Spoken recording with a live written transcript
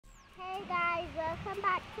welcome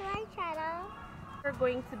back to my channel. We're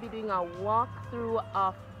going to be doing a walkthrough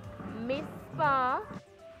of Mizpah.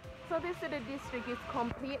 So this city district is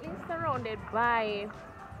completely surrounded by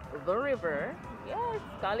the river. Yes,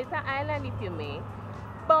 call it an island if you may.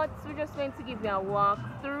 But we're just going to give you a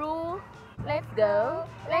walkthrough. Let's go,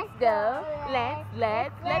 let's go,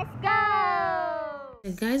 let's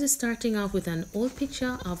go! Guys, we're starting off with an old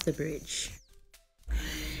picture of the bridge.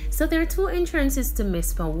 So there are two entrances to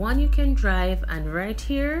Mizpah. One you can drive, and right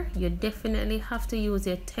here you definitely have to use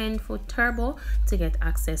your 10-foot turbo to get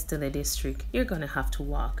access to the district. You're gonna have to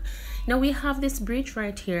walk. Now we have this bridge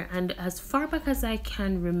right here, and as far back as I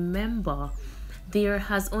can remember, there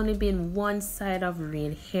has only been one side of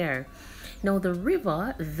rain here. Now the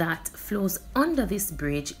river that flows under this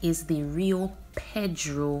bridge is the Rio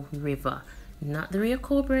Pedro River, not the Rio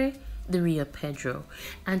Cobre, the Rio Pedro.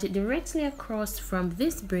 And directly across from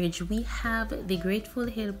this bridge we have the Grateful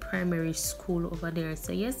Hill Primary School over there.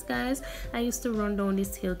 So yes guys, I used to run down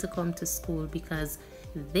this hill to come to school because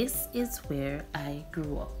this is where I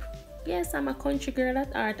grew up. Yes, I'm a country girl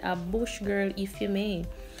at heart, a bush girl if you may.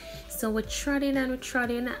 So we're trotting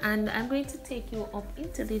and I'm going to take you up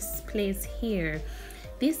into this place here.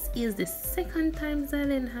 This is the second time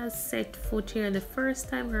Zelen has set foot here. The first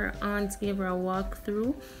time her aunt gave her a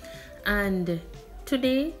walkthrough, and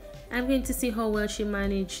today I'm going to see how well she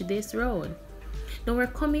managed this road. Now we're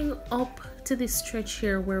coming up to this stretch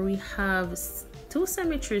here where we have two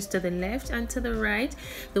cemeteries to the left and to the right.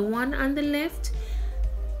 The one on the left,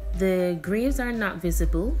 the graves are not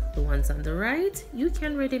visible. The ones on the right, you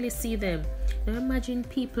can readily see them. Now imagine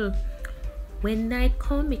people when night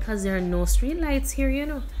come, because there are no street lights here, you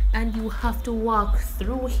know, and you have to walk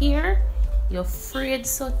through here. You're afraid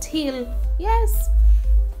so till, yes.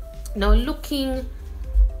 Now looking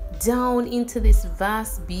down into this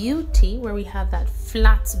vast beauty where we have that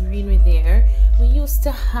flat greenery there, we used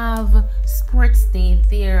to have sports day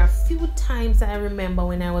there a few times. I remember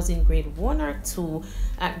when I was in grade 1 or 2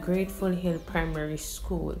 at Grateful Hill Primary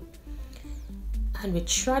School, and we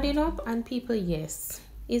trotted up, and people, yes,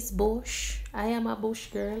 it's bush. I am a bush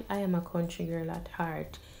girl, I am a country girl at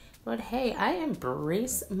heart, but hey, I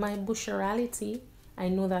embrace my busherality. I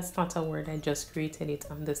know that's not a word, I just created it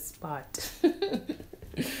on the spot.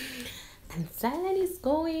 And Zion is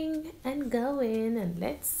going and going, and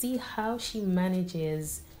let's see how she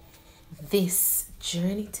manages this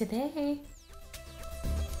journey today.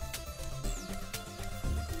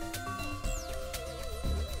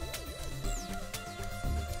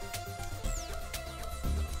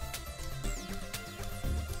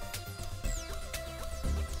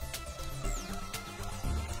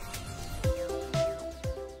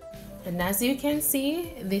 And as you can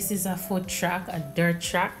see, this is a foot track, a dirt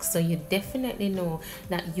track, so you definitely know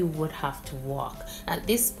that you would have to walk. At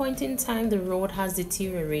this point in time, the road has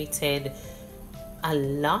deteriorated a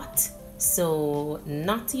lot, so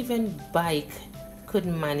not even bike could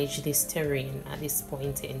manage this terrain at this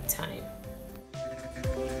point in time.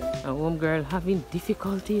 A home girl having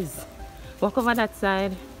difficulties. Walk over that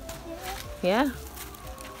side. Yeah?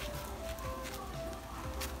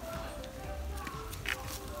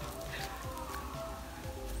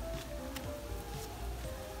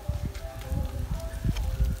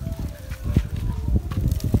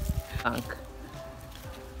 Bank.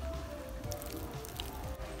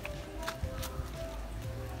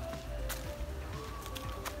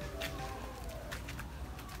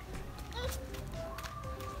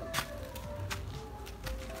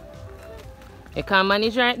 You can't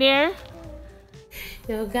manage right there?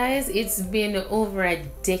 So guys, it's been over a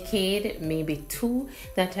decade, maybe 2,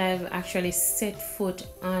 that I've actually set foot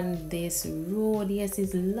on this road. Yes,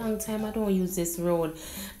 it's a long time I don't use this road,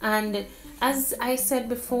 and as I said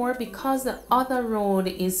before, because the other road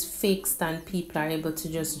is fixed and people are able to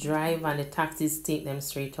just drive and the taxis take them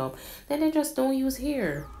straight up, then they just don't use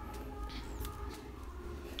here.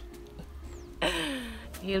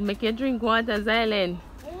 He'll make you drink water, Zylen.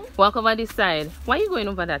 Walk over this side. Why are you going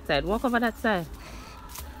over that side? Walk over that side.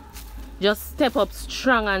 Just step up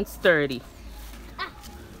strong and sturdy.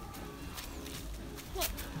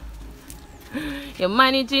 You're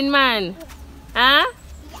managing, man. Huh?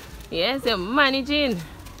 Yes, you're managing.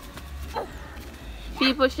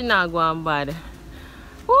 People should not go on bad.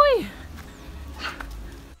 Oi.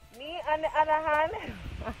 Me, on the other hand,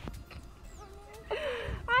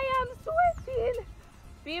 I am sweating.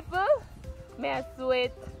 People, may I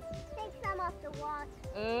sweat? Take some of the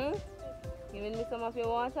water. Giving me some of your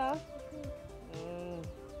water?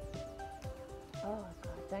 Oh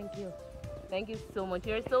God, thank you. Thank you so much.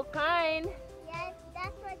 You're so kind. Yes,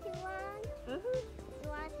 that's what you want. You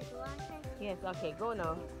want it, water? Yes, okay, go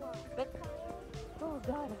now. Let's Oh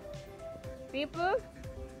God. People,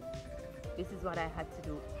 this is what I had to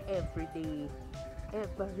do every day.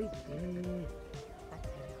 Every day. I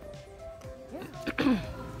tell you. Yeah.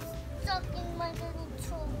 Stuck in my little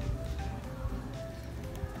toe.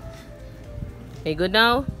 Are you good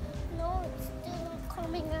now? No, it's still not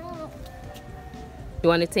coming out. You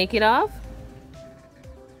want to take it off?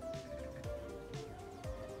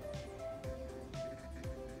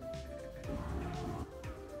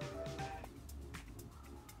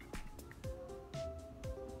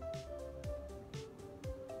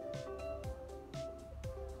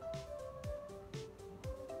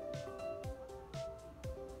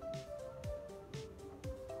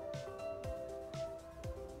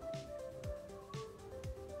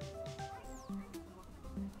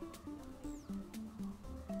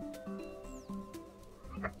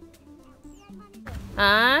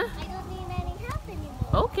 Huh? I don't need any help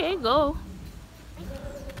anymore. Okay, go.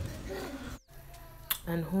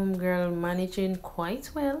 And homegirl managing quite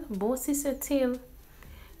well. Both is a tail.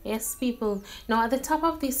 Yes, people. Now at the top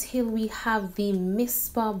of this hill we have the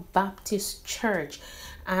Mizpah Baptist Church,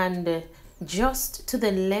 and just to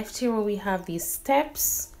the left here where we have these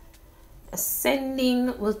steps,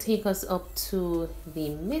 ascending will take us up to the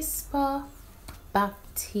Mizpah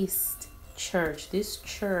Baptist Church. This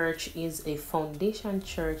church is a foundation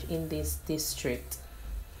church in this district.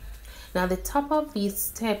 Now the top of these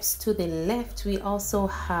steps to the left we also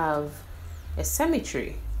have a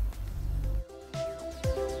cemetery.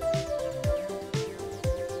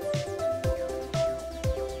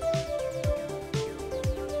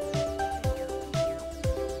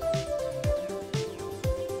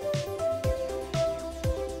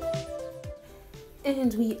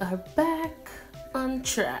 And we are back on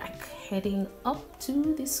track, heading up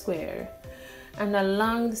to the square. And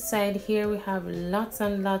along the side here we have lots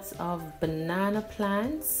and lots of banana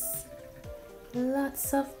plants.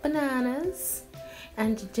 Lots of bananas.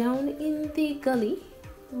 And down in the gully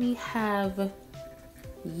we have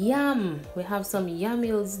yam. We have some yam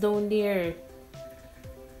hills down there.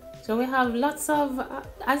 So we have lots of,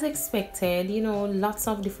 as expected, you know, lots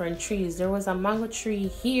of different trees. There was a mango tree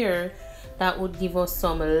here that would give us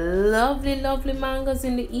some lovely mangoes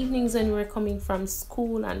in the evenings when we were coming from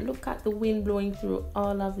school. And look at the wind blowing through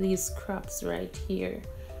all of these crops right here.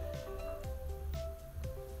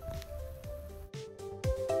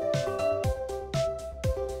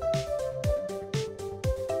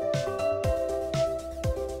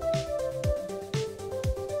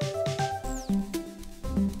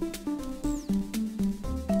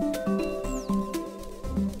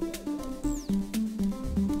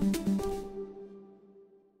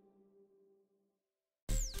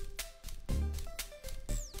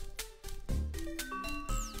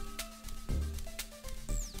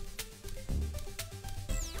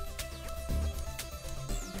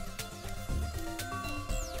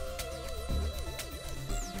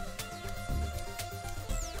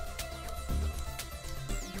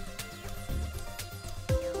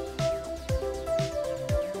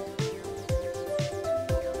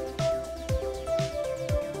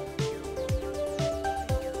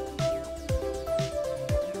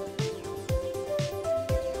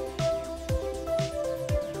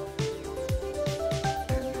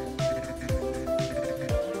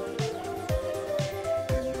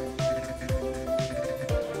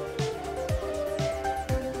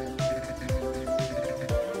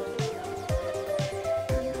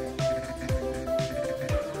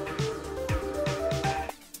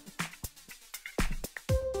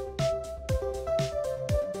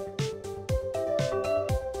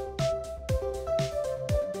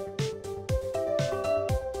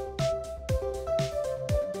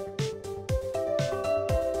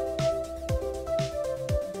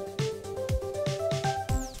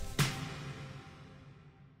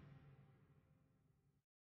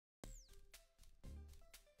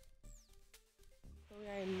 We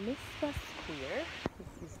are in Mizpah Square.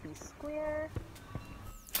 This is the square.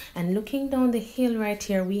 And looking down the hill right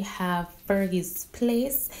here, we have Fergie's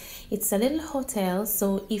Place. It's a little hotel,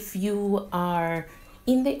 so if you are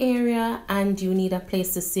in the area and you need a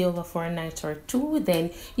place to stay over for a night or two, then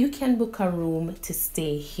you can book a room to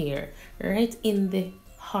stay here, right in the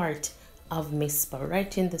heart of Mizpah,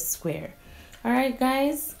 right in the square. All right,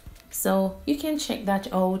 guys, so you can check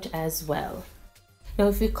that out as well. Now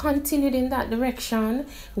if we continued in that direction,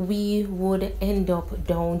 we would end up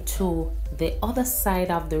down to the other side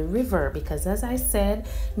of the river, because as I said,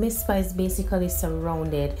 Mizpah is basically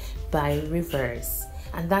surrounded by rivers,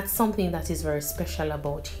 and that's something that is very special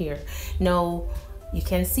about here. Now You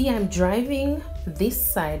can see I'm driving this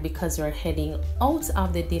side because we're heading out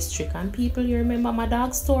of the district. And people, you remember my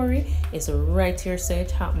dog story? It's right here, so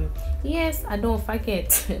it happened. Yes, I don't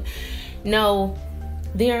forget. Now,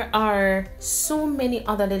 there are so many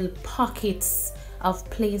other little pockets of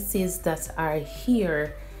places that are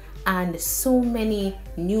here and so many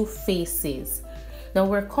new faces. Now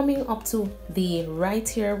we're coming up to the right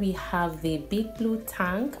here. We have the big blue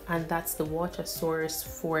tank, and that's the water source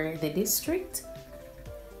for the district.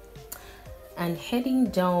 And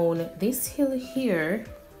heading down this hill here,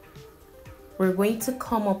 we're going to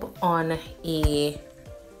come up on a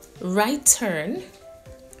right turn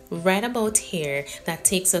right about here that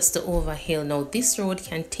takes us to Overhill. Now this road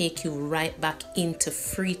can take you right back into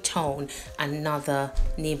Freetown, another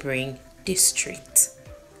neighboring district.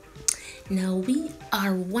 Now we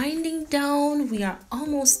are winding down. We are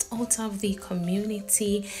almost out of the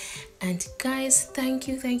community. And guys, thank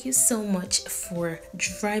you so much for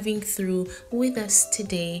driving through with us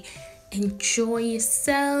today. Enjoy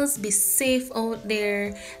yourselves, be safe out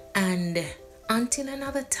there, and until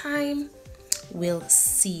another time, we'll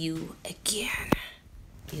see you again.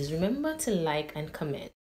 Please remember to like and comment.